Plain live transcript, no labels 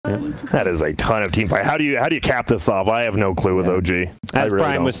That is a ton of team fight. How do you cap this off? I have no clue with OG. As really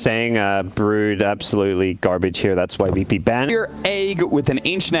Brian was saying, Brood absolutely garbage here. That's why VP banned. Your egg with an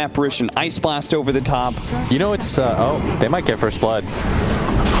ancient apparition, ice blast over the top. You know it's oh, they might get first blood.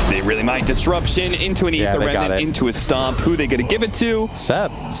 They really might. Disruption into an Ether Remnant, into a stomp. Who they gonna give it to? Seb.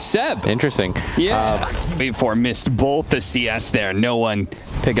 Seb. Interesting. Yeah. Wait for missed both the CS there. No one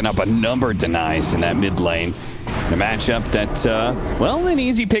picking up a number denies in that mid lane. The matchup that, well, an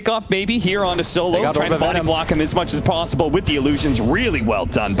easy pickoff maybe here on a solo. Trying to body block him as much as possible with the illusions. Really well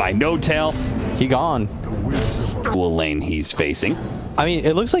done by No Tail. He gone. Cool lane he's facing. I mean,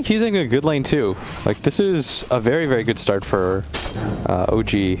 it looks like he's in a good lane too. Like, this is a very, very good start for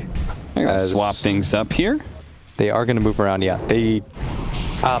OG. I gotta swap things up here. They are going to move around, yeah. They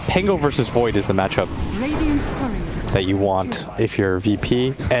Pango versus Void is the matchup that you want if you're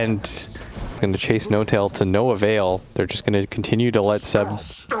VP, and going to chase No Tail to no avail. They're just going to continue to let Seb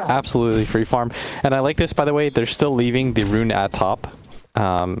absolutely free farm. And I like this, by the way. They're still leaving the rune at top.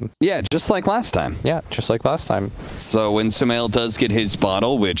 Yeah, just like last time. Yeah, just like last time. So when Sumail does get his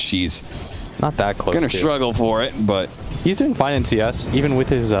bottle, which he's not that close, gonna struggle for it, but he's doing fine in CS, even with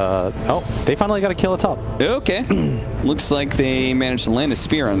his oh, they finally got a kill at top. Okay. Looks like they managed to land a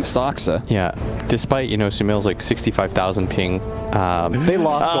spear on Soxa. Yeah, despite, you know, Sumail's like 65,000 ping. They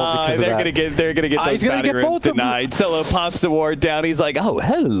lost gold because of that. They're gonna get those bounty runes denied. Solo pops the ward down. He's like, oh,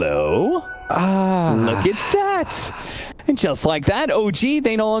 hello. Look at that. And just like that, OG,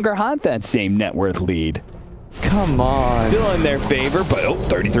 they no longer have that same net worth lead. Come on. Still in their favor, but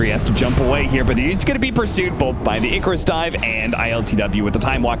 33 has to jump away here, but he's going to be pursued both by the Icarus Dive and ILTW with the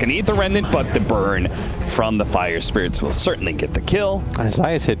Time Walk and Ether Remnant, but the burn from the Fire Spirits will certainly get the kill.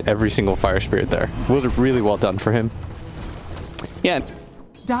 Isaiah's hit every single Fire Spirit there. Really well done for him. Yeah.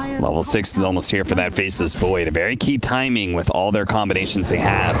 Level 6 is almost here for that Faceless Void. A very key timing with all their combinations they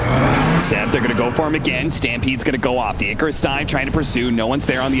have. Seb, they're going to go for him again. Stampede's going to go off. The Icarus Dive trying to pursue. No one's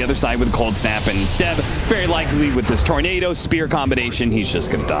there on the other side with a Cold Snap. And Seb, very likely with this Tornado Spear combination, he's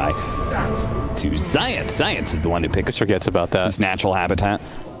just going to die. To Zayat. Zayat is the one who picks. Forgets about that. His natural habitat.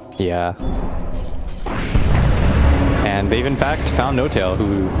 Yeah. And they've in fact found No Tail,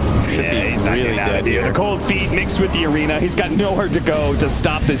 who should be really dead here. The cold feet mixed with the arena. He's got nowhere to go to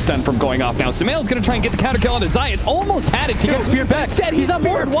stop this stun from going off. Now Sumail's going to try and get the counter kill on his Zayat. Almost had it to get speared back. Instead, he's on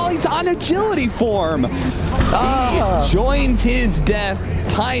board while he's on agility form. He joins his death,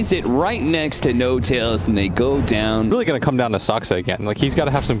 ties it right next to No Tails, and they go down. Really going to come down to Soxa again. Like, he's got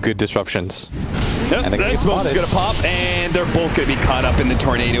to have some good disruptions. Yep, that smoke's going to pop, and they're both going to be caught up in the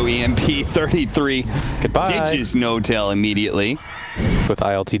Tornado EMP. 33 ditches No Tail immediately. With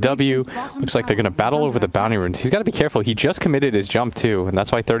ILTW, looks like they're going to battle over the bounty runes. He's got to be careful. He just committed his jump too, and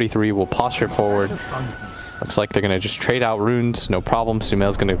that's why 33 will posture forward. Looks like they're going to just trade out runes, no problem.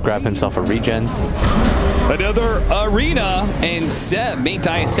 Sumail's going to grab himself a regen. Another arena, and Seb may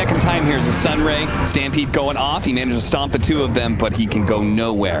die a second time. Here's a Sunray. Stampede going off. He managed to stomp the two of them, but he can go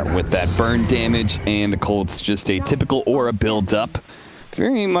nowhere with that burn damage, and the Colt's just a typical aura build up.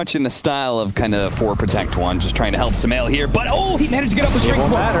 Very much in the style of kind of 4 Protect 1, just trying to help Sumail here. But, oh, he managed to get up the shrink.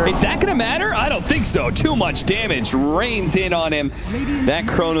 Is that going to matter? I don't think so. Too much damage rains in on him. That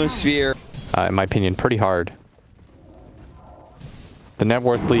Chronosphere. In my opinion, pretty hard. The net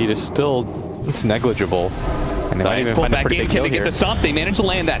worth lead is still, it's negligible. And Zayat's pulled back in. Can they get the stomp? They managed to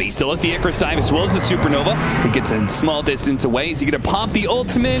land that. He still has the Icarus Dive as well as the Supernova. He gets a small distance away. Is he going to pop the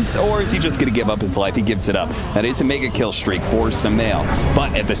ultimate, or is he just going to give up his life? He gives it up. That is a mega kill streak for Sumail.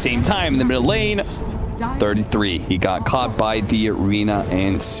 But at the same time, in the middle lane, 33. He got caught by the arena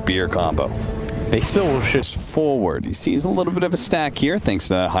and spear combo. They still will shift forward. He sees a little bit of a stack here, thanks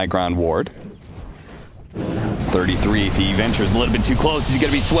to high ground ward. 33, if he ventures a little bit too close, he's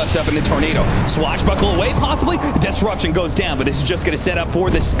going to be swept up in the Tornado. Swashbuckle away, possibly. Disruption goes down, but this is just going to set up for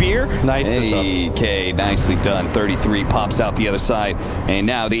the spear. Nice. Okay, nicely done. 33 pops out the other side. And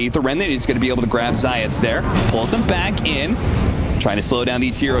now the Ether Remnant is going to be able to grab Zayat's there. Pulls him back in. Trying to slow down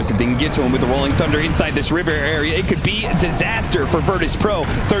these heroes. If they can get to him with the Rolling Thunder inside this river area, it could be a disaster for Virtus.pro.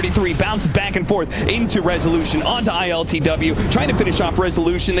 33 bounces back and forth into Resolution, onto ILTW, trying to finish off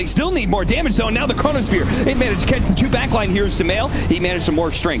Resolution. They still need more damage, though. Now the Chronosphere, it managed to catch the 2 backline heroes. Sumail, he managed some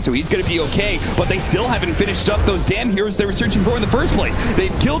more strength, so he's going to be okay, but they still haven't finished up those damn heroes they were searching for in the first place.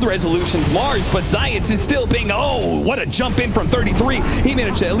 They've killed Resolution's Mars, but Zayat's is still being, oh, what a jump in from 33. He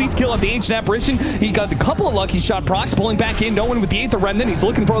managed to at least kill out the Ancient Apparition. He got a couple of lucky shot procs, pulling back in, no one with the Aether Remnant. He's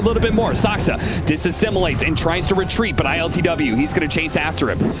looking for a little bit more. Soxa disassimilates and tries to retreat, but ILTW, he's going to chase after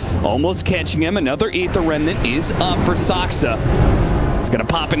him. Almost catching him. Another Aether Remnant is up for Soxa. It's going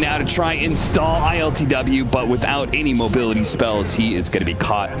to pop it now to try install ILTW, but without any mobility spells, he is going to be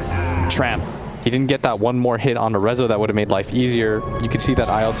caught. Trapped. He didn't get that one more hit on the Rezo that would have made life easier. You can see that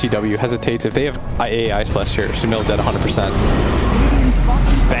ILTW hesitates. If they have AA Ice Blast here, Sumail's dead 100%.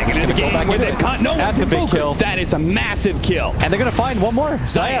 Back into the game where they've caught no one. That's a big kill. That is a massive kill. And they're going to find one more.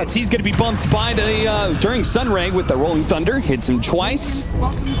 Zayats, he's going to be bumped by the during Sunray with the Rolling Thunder. Hits him twice.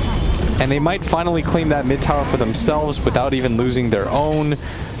 And they might finally claim that mid tower for themselves without even losing their own.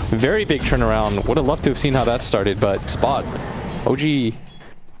 Very big turnaround. Would have loved to have seen how that started, but Spot, OG,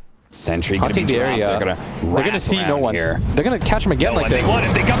 Sentry hunting the area. They're gonna see no one here. They're gonna catch him again like this. They want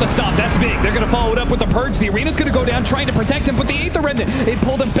it. They got the stop. That's big. They're gonna follow it up with the purge. The arena's gonna go down, trying to protect him, but the Aether Remnant, it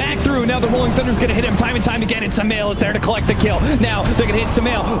pulled him back through. Now the Rolling Thunder's gonna hit him time and time again, and Sumail is there to collect the kill. Now they're gonna hit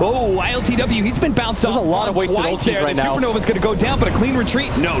Sumail. Oh, ILTW, he's been bounced off. There's a lot of wasted ultis right now. Supernova's gonna go down, but a clean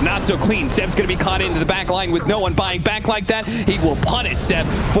retreat? No, not so clean. Seb's gonna be caught into the back line with no one buying back like that. He will punish Seb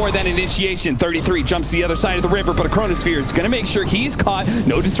for that initiation. 33 jumps to the other side of the river, but a Chronosphere is gonna make sure he's caught.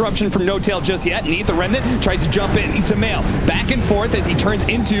 No disruption from No Tail just yet. And the Remnant tries to jump in. Sumail back and forth as he turns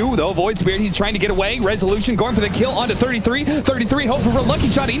into the Void Spirit. He's trying to get away. Resolution going for the kill onto 33. 33 hoping for a lucky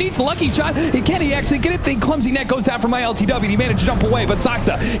shot. He needs the lucky shot. Can he actually get it? The clumsy net goes out from ILTW. He managed to jump away, but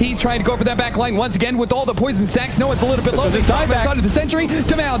Saksa, he's trying to go for that back line once again with all the poison sacks. No, it's a little bit low. They dive back onto the Sentry.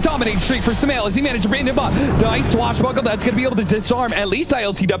 Sumail dominating streak for Sumail as he managed to bring him up. Nice swashbuckle. That's going to be able to disarm at least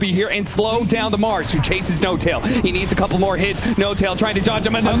ILTW here and slow down the Mars, who chases No Tail. He needs a couple more hits. No Tail trying to dodge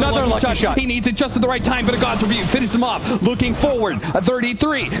him. Another lucky shot. He needs it just at the right time, but a God's Review finishes him off. Looking forward, a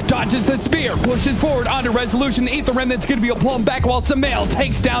 33 dodges the spear, pushes forward onto Resolution. The Aether Remnant's going to be able to pull him back while Sumail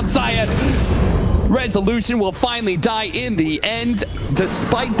takes down Zayat. Resolution will finally die in the end,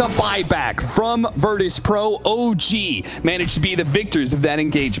 despite the buyback from Virtus.pro. OG managed to be the victors of that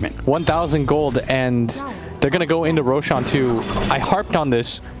engagement. 1,000 gold, and they're going to go into Roshan too. I harped on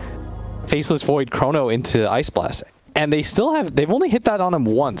this Faceless Void Chrono into Ice Blast. And they still have, they've only hit that on him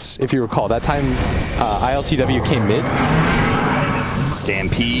once, if you recall. That time ILTW came mid.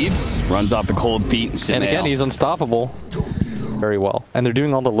 Stampedes, runs off the cold feet. Sumail. And again, he's unstoppable. Very well. And they're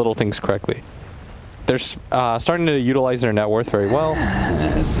doing all the little things correctly. They're starting to utilize their net worth very well.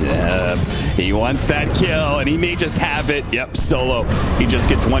 He wants that kill, and he may just have it. Yep, solo. He just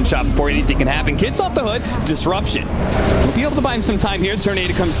gets one shot before anything can happen. Gets off the hood. Disruption. We'll be able to buy him some time here.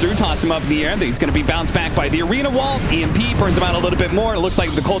 Tornado comes through, toss him up in the air. He's going to be bounced back by the arena wall. EMP burns him out a little bit more. It looks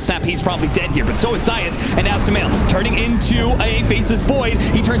like the cold snap, he's probably dead here, but so is Science. And now Sumail turning into a Faceless Void.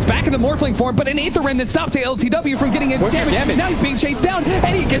 He turns back into Morphling form, but an Aether Remnant stops LTW from getting his damage. Now he's being chased down,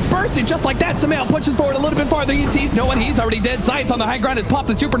 and he gets bursted just like that. Sumail pushes forward a little bit farther. He sees no one. He's already dead. Science on the high ground has popped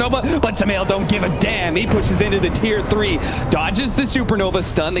the Supernova, but Sumail don't give a damn. He pushes into the tier 3, dodges the Supernova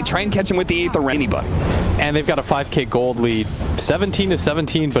stun. They try and catch him with the Aether Anybody. And they've got a 5k gold lead,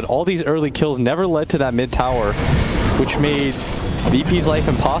 17-17, but all these early kills never led to that mid tower, which made VP's life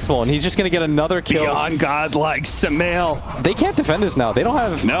impossible, and he's just going to get another kill. Beyond godlike Sumail. They can't defend this now. They don't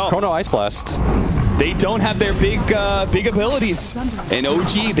have Chrono Ice Blast. They don't have their big abilities. And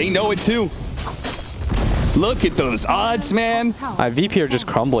OG, they know it too. Look at those odds, man. VP are just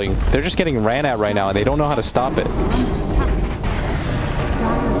crumbling. They're just getting ran at right now, and they don't know how to stop it.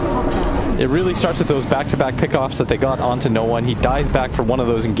 It really starts with those back-to-back pickoffs that they got onto no one. He dies back for one of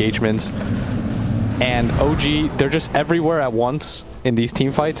those engagements. And OG, they're just everywhere at once in these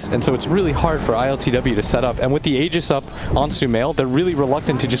team fights, and so it's really hard for ILTW to set up. And with the Aegis up on Sumail, they're really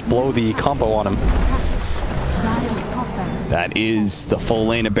reluctant to just blow the combo on him. That is the full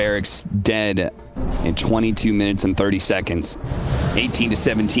lane of barracks dead in 22 minutes and 30 seconds.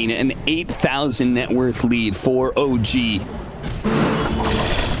 18-17, an 8,000 net worth lead for OG.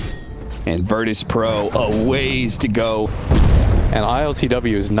 And Virtus.pro a ways to go. And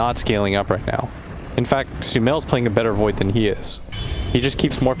ILTW is not scaling up right now. In fact, Sumail's playing a better Void than he is. He just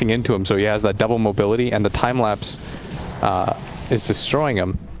keeps morphing into him, so he has that double mobility, and the time lapse is destroying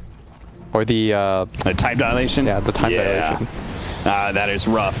him. Or the time dilation? Yeah, the time dilation. That is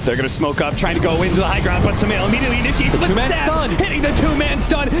rough. They're going to smoke up, trying to go into the high ground, but Sumail immediately initiates the two-man stun, hitting the two-man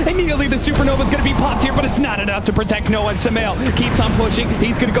stun. Immediately the Supernova is going to be popped here, but it's not enough to protect no one. Sumail keeps on pushing.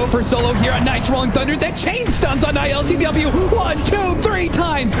 He's going to go for solo here. A nice Rolling Thunder that chain stuns on ILTW 1, 2, 3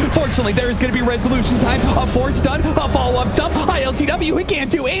 times. Fortunately, there is going to be resolution time. A 4 stun, a follow-up stun. ILTW, he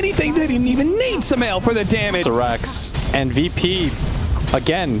can't do anything. They didn't even need Sumail for the damage. Rex and VP,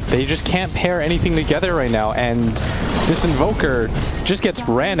 again, they just can't pair anything together right now, and this Invoker just gets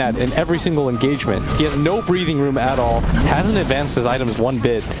ran at in every single engagement. He has no breathing room at all, hasn't advanced his items one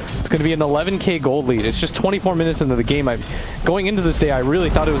bit. It's going to be an 11k gold lead. It's just 24 minutes into the game. Going into this day, I really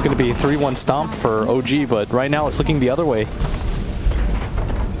thought it was going to be a 3-1 stomp for OG, but right now it's looking the other way.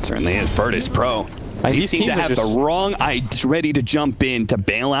 Certainly is. Virtus.pro. They these seem to teams are have just- the wrong eyes ready to jump in to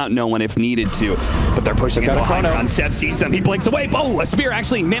bail out no one if needed to. But they're pushing it got a behind chrono. on Seb sees them. He blinks away. Oh, a spear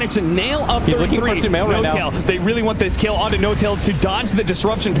actually managed to nail up He's looking for 33. Sumail right now. No-tail. They really want this kill onto No-tail to dodge the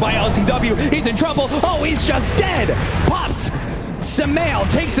disruption by LTW. He's in trouble. Oh, he's just dead. Popped. Sumail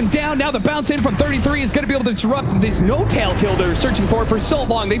takes him down. Now the bounce in from 33 is going to be able to disrupt this no-tail kill they're searching for so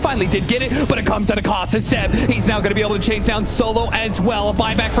long. They finally did get it, but it comes at a cost to Seb. He's now going to be able to chase down Solo as well. A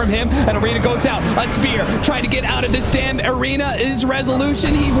buyback from him, and Arena goes out. A spear trying to get out of this stand. Arena is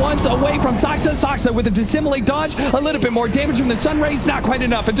resolution. He wants away from Saksa. Saksa with a dissimulate dodge. A little bit more damage from the sun rays. Not quite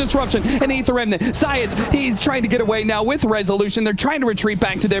enough. A disruption. And Aether Remnant. Science, he's trying to get away now with resolution. They're trying to retreat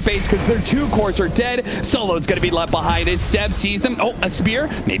back to their base because their 2 cores are dead. Solo's going to be left behind as Seb sees them. Oh, a spear.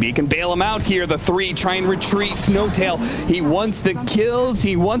 Maybe he can bail him out here. The 3 try and retreat. No-tail. He wants the kills.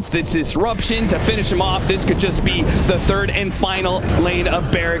 He wants the disruption to finish him off. This could just be the 3rd and final lane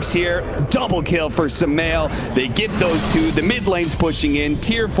of barracks here. Double kill for Sumail. They get those 2. The mid lane's pushing in.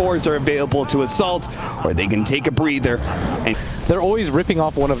 Tier 4s are available to assault, or they can take a breather. And They're always ripping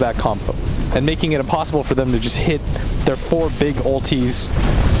off one of that combo and making it impossible for them to just hit their 4 big ultis.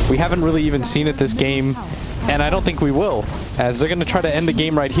 We haven't really even seen it this game, and I don't think we will, as they're going to try to end the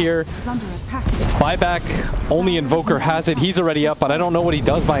game right here. Buyback, only Invoker has it. He's already up, but I don't know what he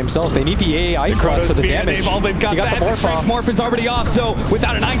does by himself. They need the AA Ice Blast for the damage. They've got that. The The Strength Morph is already off, so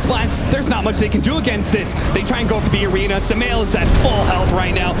without an Ice Blast, there's not much they can do against this. They try and go for the Arena. Sumail is at full health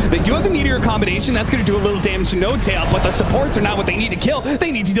right now. They do have the Meteor combination. That's going to do a little damage to No-tail, but the supports are not what they need to kill.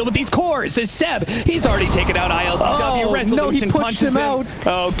 They need to deal with these cores. As Seb, he's already taken out ILTW. Oh, Resolution no, he pushed punches him out.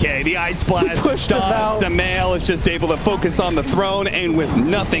 Okay, the Ice Blast pushed him out. Sumail is just able to focus on the throne, and with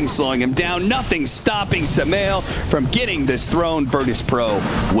nothing slowing him down, nothing stopping Sumail from getting this throne, Virtus.pro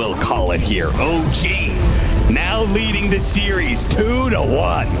will call it here. OG now leading the series 2-1.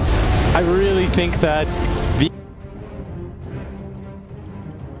 I really think that